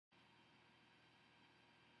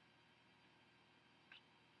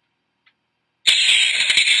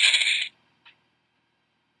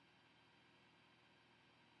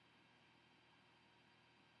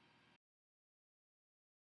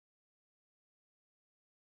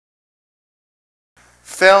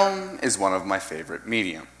Film is one of my favorite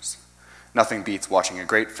mediums. Nothing beats watching a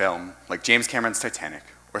great film like James Cameron's Titanic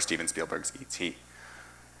or Steven Spielberg's E.T.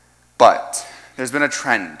 But there's been a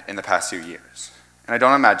trend in the past few years, and I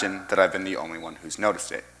don't imagine that I've been the only one who's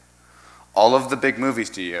noticed it. All of the big movie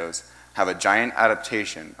studios have a giant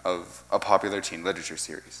adaptation of a popular teen literature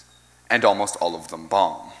series, and almost all of them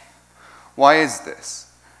bomb. Why is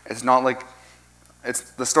this? It's not like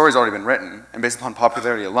the story's already been written, and based upon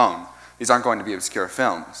popularity alone, these aren't going to be obscure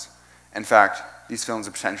films. In fact, these films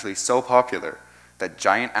are potentially so popular that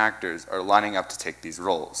giant actors are lining up to take these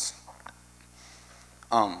roles.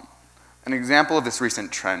 An example of this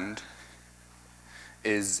recent trend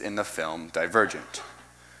is in the film Divergent.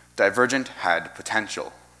 Divergent had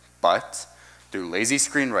potential, but through lazy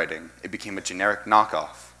screenwriting, it became a generic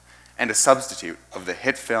knockoff and a substitute of the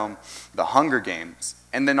hit film The Hunger Games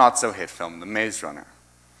and the not-so-hit film The Maze Runner.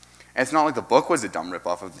 And it's not like the book was a dumb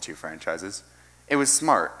ripoff of the two franchises. It was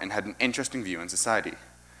smart and had an interesting view in society.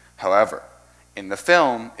 However, in the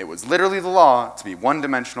film, it was literally the law to be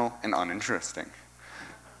one-dimensional and uninteresting.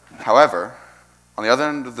 However, on the other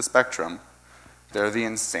end of the spectrum, there are the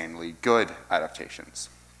insanely good adaptations.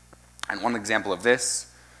 And one example of this,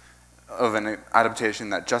 of an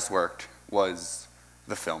adaptation that just worked, was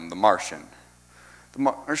the film The Martian. The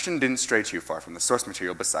Martian didn't stray too far from the source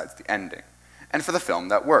material besides the ending. And for the film,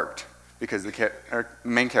 that worked, because the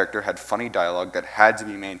main character had funny dialogue that had to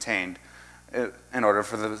be maintained in order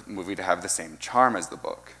for the movie to have the same charm as the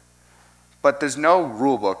book. But there's no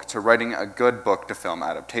rule book to writing a good book-to-film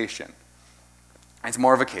adaptation. It's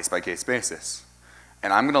more of a case-by-case basis.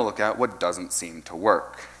 And I'm going to look at what doesn't seem to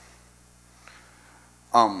work.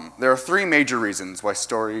 There are three major reasons why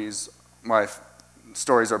stories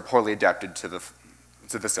are poorly adapted to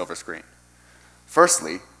the silver screen.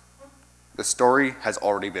 Firstly, the story has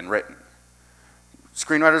already been written.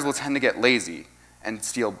 Screenwriters will tend to get lazy and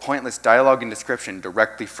steal pointless dialogue and description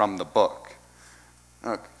directly from the book.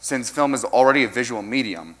 Since film is already a visual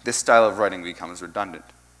medium, this style of writing becomes redundant.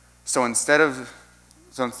 So instead of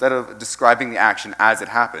describing the action as it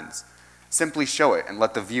happens, simply show it and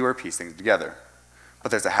let the viewer piece things together.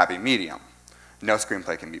 But there's a happy medium. No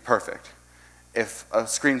screenplay can be perfect. If a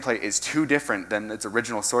screenplay is too different than its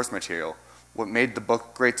original source material, what made the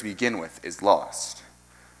book great to begin with is lost.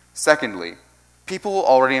 Secondly, people will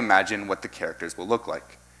already imagine what the characters will look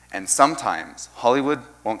like, and sometimes Hollywood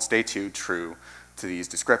won't stay too true to these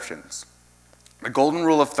descriptions. The golden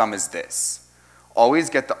rule of thumb is this: always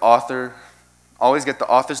get the author's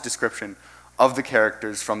description of the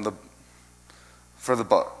characters for the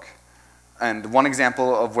book. And one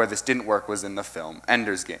example of where this didn't work was in the film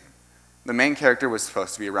Ender's Game. The main character was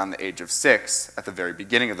supposed to be around the age of 6 at the very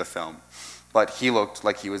beginning of the film, but he looked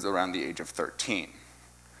like he was around the age of 13.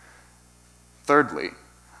 Thirdly,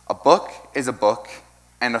 a book is a book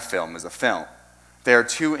and a film is a film. They are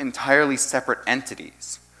two entirely separate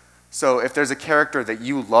entities. So if there's a character that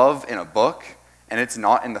you love in a book and it's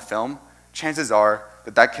not in the film, chances are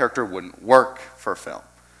that that character wouldn't work for film.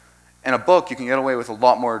 In a book, you can get away with a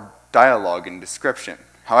lot more dialogue and description.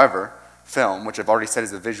 However, film, which I've already said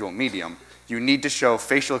is a visual medium, you need to show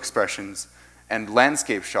facial expressions and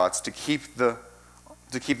landscape shots to keep the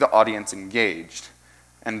audience engaged,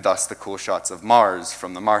 and thus the cool shots of Mars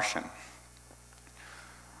from The Martian.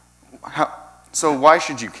 So why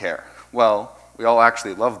should you care? Well, we all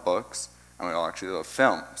actually love books, and we all actually love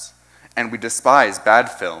films. And we despise bad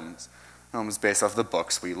films based off the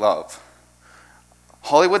books we love.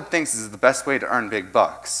 Hollywood thinks this is the best way to earn big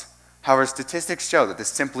bucks. However, statistics show that this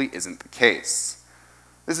simply isn't the case.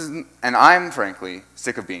 And I'm, frankly,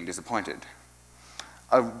 sick of being disappointed.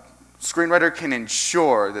 A screenwriter can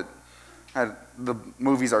ensure that the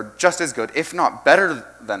movies are just as good, if not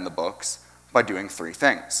better than the books, by doing three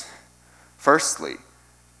things. Firstly,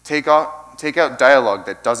 take out dialogue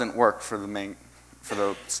that doesn't work for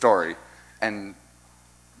the story, and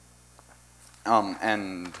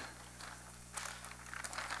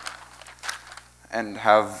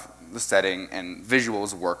have the setting and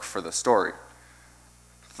visuals work for the story.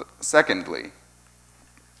 Secondly,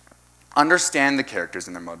 understand the characters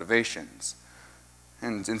and their motivations,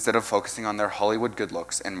 and instead of focusing on their Hollywood good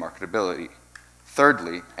looks and marketability.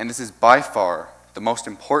 Thirdly, and this is by far the most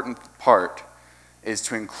important part, is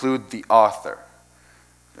to include the author,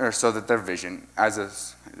 so that their vision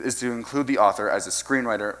is to include the author as a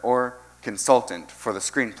screenwriter or consultant for the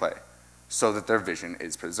screenplay, so that their vision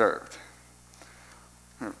is preserved.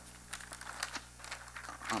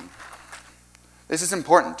 This is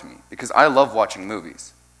important to me because I love watching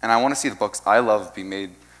movies, and I want to see the books I love be made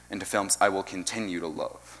into films I will continue to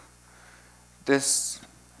love. This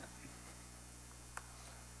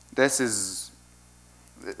is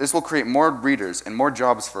This will create more readers and more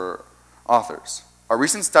jobs for authors. A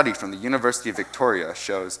recent study from the University of Victoria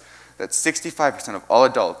shows that 65% of all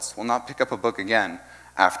adults will not pick up a book again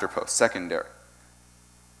after post-secondary.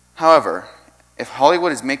 However, if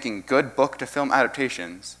Hollywood is making good book-to-film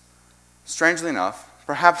adaptations, strangely enough,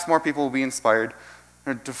 perhaps more people will be inspired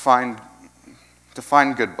to find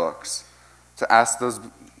good books,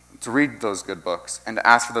 to read those good books, and to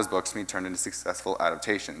ask for those books to be turned into successful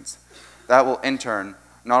adaptations. That will, in turn,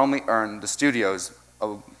 not only earn the studios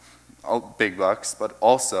big bucks, but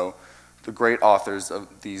also the great authors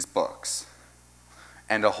of these books,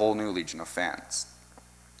 and a whole new legion of fans.